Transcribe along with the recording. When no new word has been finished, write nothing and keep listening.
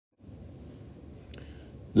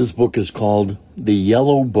This book is called The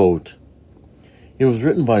Yellow Boat. It was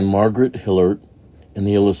written by Margaret Hillert, and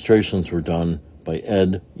the illustrations were done by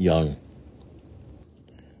Ed Young.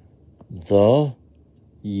 The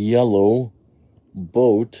Yellow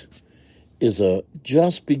Boat is a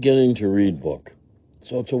just beginning to read book.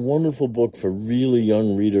 So it's a wonderful book for really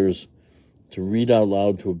young readers to read out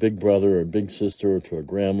loud to a big brother or a big sister or to a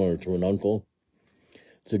grandma or to an uncle.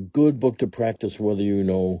 It's a good book to practice whether you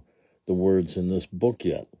know the words in this book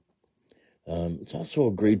yet. It's also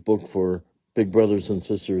a great book for big brothers and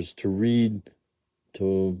sisters to read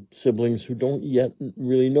to siblings who don't yet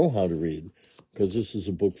really know how to read, because this is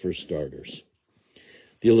a book for starters.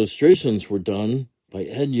 The illustrations were done by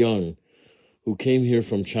Ed Young, who came here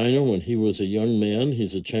from China when he was a young man.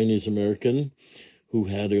 He's a Chinese American who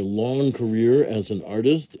had a long career as an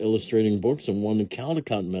artist, illustrating books, and won the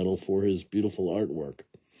Caldecott Medal for his beautiful artwork.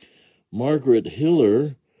 Margaret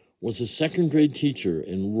Hillert was a second grade teacher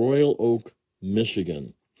in Royal Oak,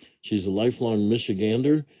 Michigan. She's a lifelong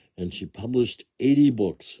Michigander, and she published 80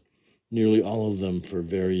 books, nearly all of them for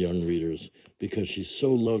very young readers, because she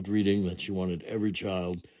so loved reading that she wanted every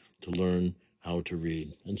child to learn how to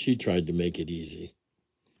read, and she tried to make it easy.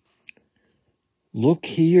 Look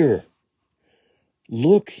here.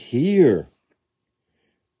 Look here.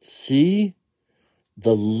 See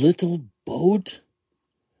the little boat?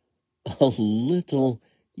 A little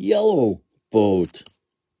yellow boat.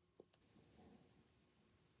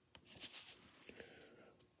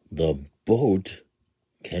 The boat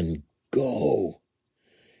can go.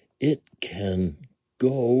 It can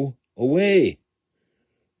go away.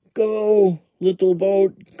 Go, little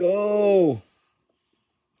boat, go.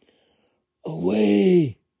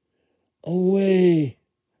 Away, away.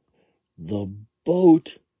 The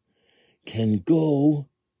boat can go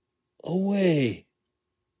away.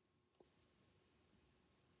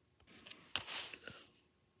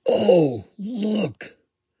 Oh, look,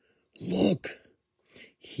 look.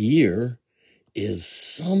 Here is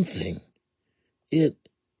something. It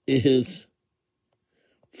is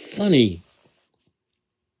funny.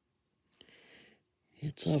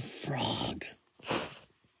 It's a frog.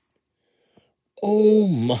 Oh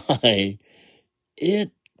my,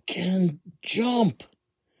 it can jump.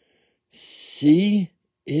 See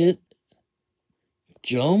it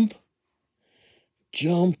jump,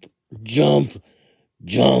 jump, jump,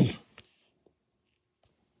 jump.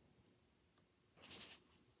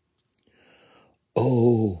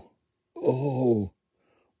 Oh, oh,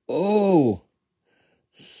 oh,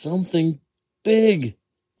 something big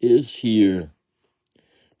is here.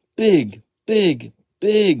 Big, big,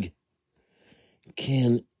 big.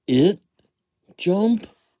 Can it jump?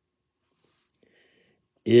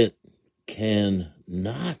 It can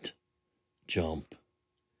not jump.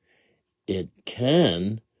 It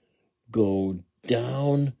can go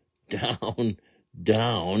down, down,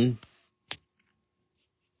 down.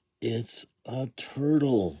 It's a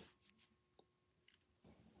turtle.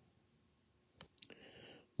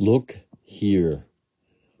 Look here.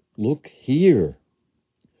 Look here.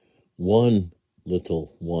 One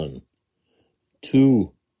little one.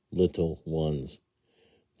 Two little ones.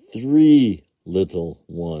 Three little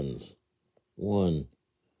ones. 1,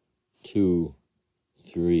 2,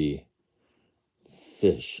 3.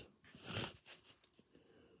 Fish.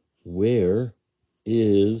 Where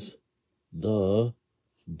is the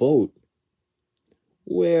boat?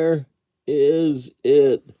 Where is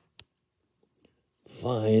it?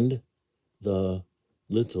 Find the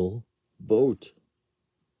little boat.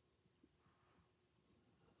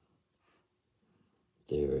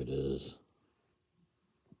 There it is.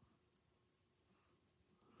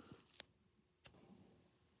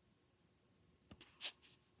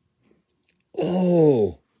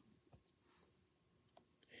 Oh,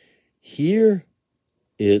 here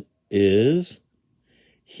it is.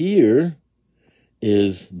 Here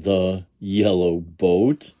is the yellow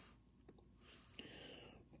boat.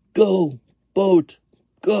 Go, boat,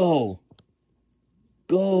 go.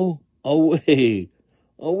 Go away,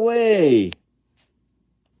 away.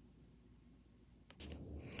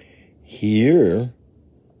 Here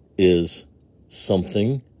is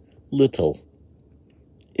something little.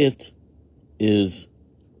 It is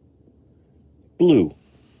blue.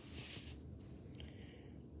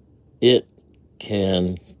 It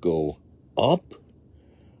can go up,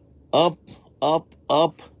 up, up,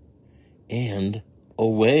 up, and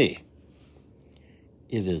away.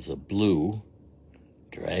 It is a blue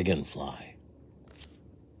dragonfly.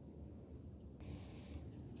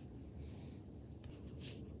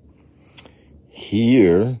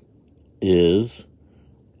 Here is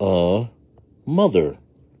a mother.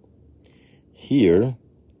 Here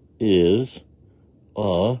is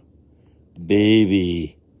a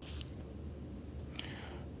baby.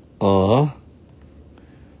 A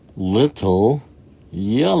little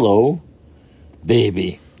yellow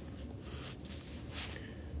baby.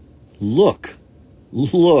 Look,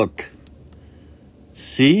 look.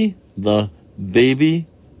 See the baby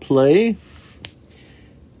play?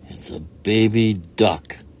 It's a baby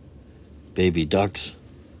duck. Baby ducks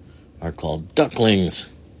are called ducklings.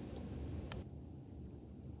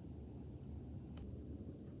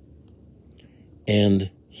 And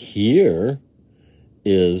here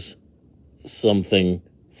is something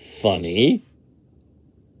funny.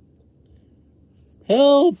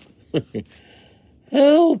 Help!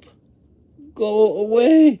 Help! Go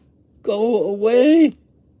away! Go away!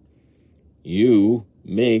 You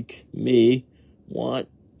make me want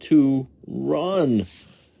to run.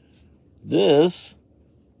 This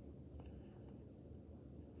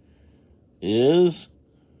is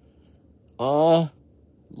a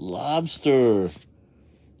lobster.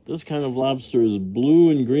 This kind of lobster is blue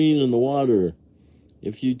and green in the water.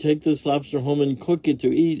 If you take this lobster home and cook it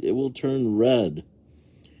to eat, it will turn red.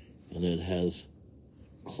 And it has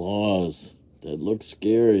claws that look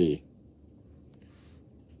scary.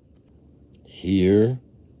 Here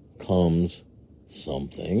comes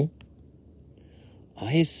something.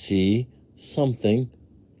 I see something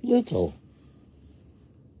little.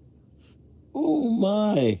 Oh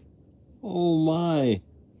my, oh my.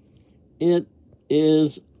 It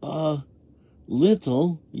is a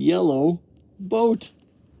little yellow boat.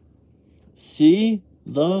 See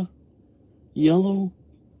the yellow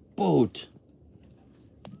boat.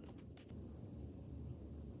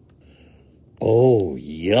 Oh,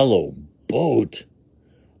 yellow boat.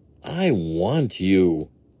 I want you.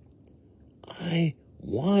 I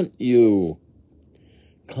want you.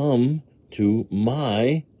 Come to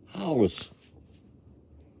my house.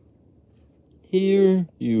 Here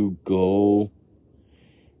you go.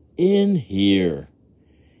 In here.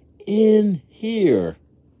 In here.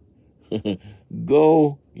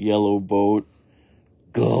 Go, yellow boat.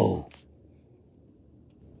 Go.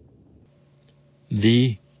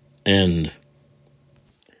 The end.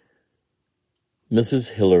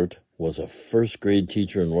 Mrs. Hillert was a first-grade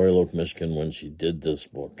teacher in Royal Oak, Michigan when she did this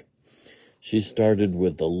book. She started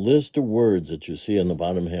with the list of words that you see on the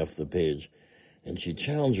bottom half of the page, and she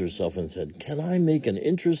challenged herself and said, can I make an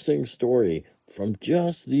interesting story from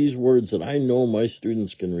just these words that I know my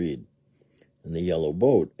students can read? And The Yellow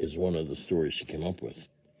Boat is one of the stories she came up with.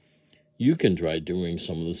 You can try doing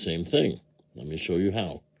some of the same thing. Let me show you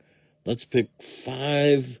how. Let's pick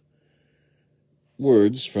 5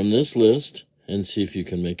 words from this list and see if you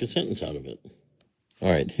can make a sentence out of it.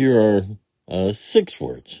 All right, here are 6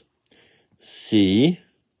 words. See,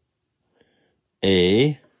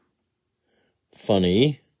 a,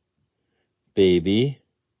 funny, baby,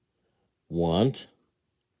 want,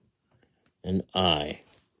 and I.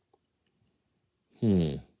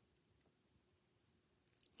 I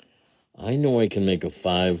know I can make a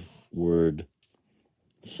 5-word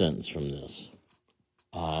sentence from this.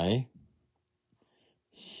 I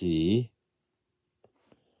see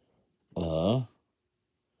a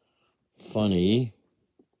funny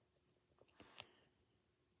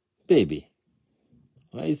baby.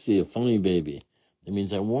 I see a funny baby. That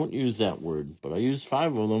means I won't use that word, but I use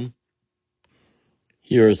 5 of them.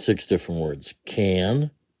 Here are 6 different words.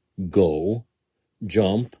 Can, go,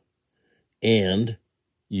 jump, and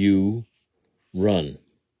you run.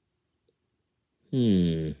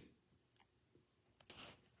 Imagine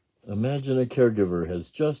a caregiver has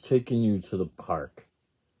just taken you to the park.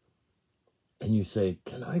 And you say,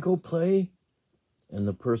 can I go play? And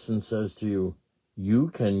the person says to you, you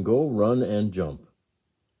can go run and jump.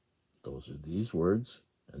 Those are these words,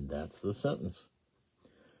 and that's the sentence.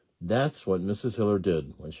 That's what Mrs. Hillert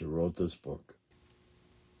did when she wrote this book.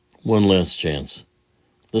 One last chance.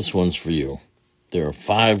 This one's for you. There are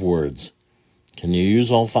 5 words. Can you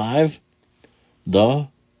use all 5? The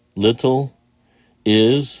little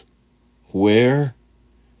is where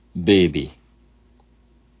baby.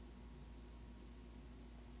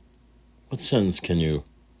 What sentence can you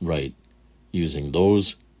write using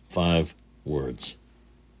those 5 words?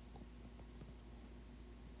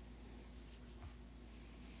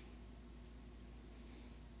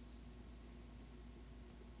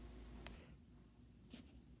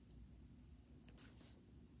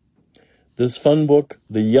 This fun book,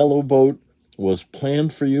 The Yellow Boat, was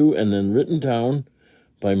planned for you and then written down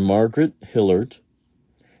by Margaret Hillert,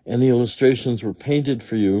 and the illustrations were painted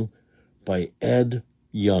for you by Ed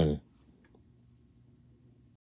Young.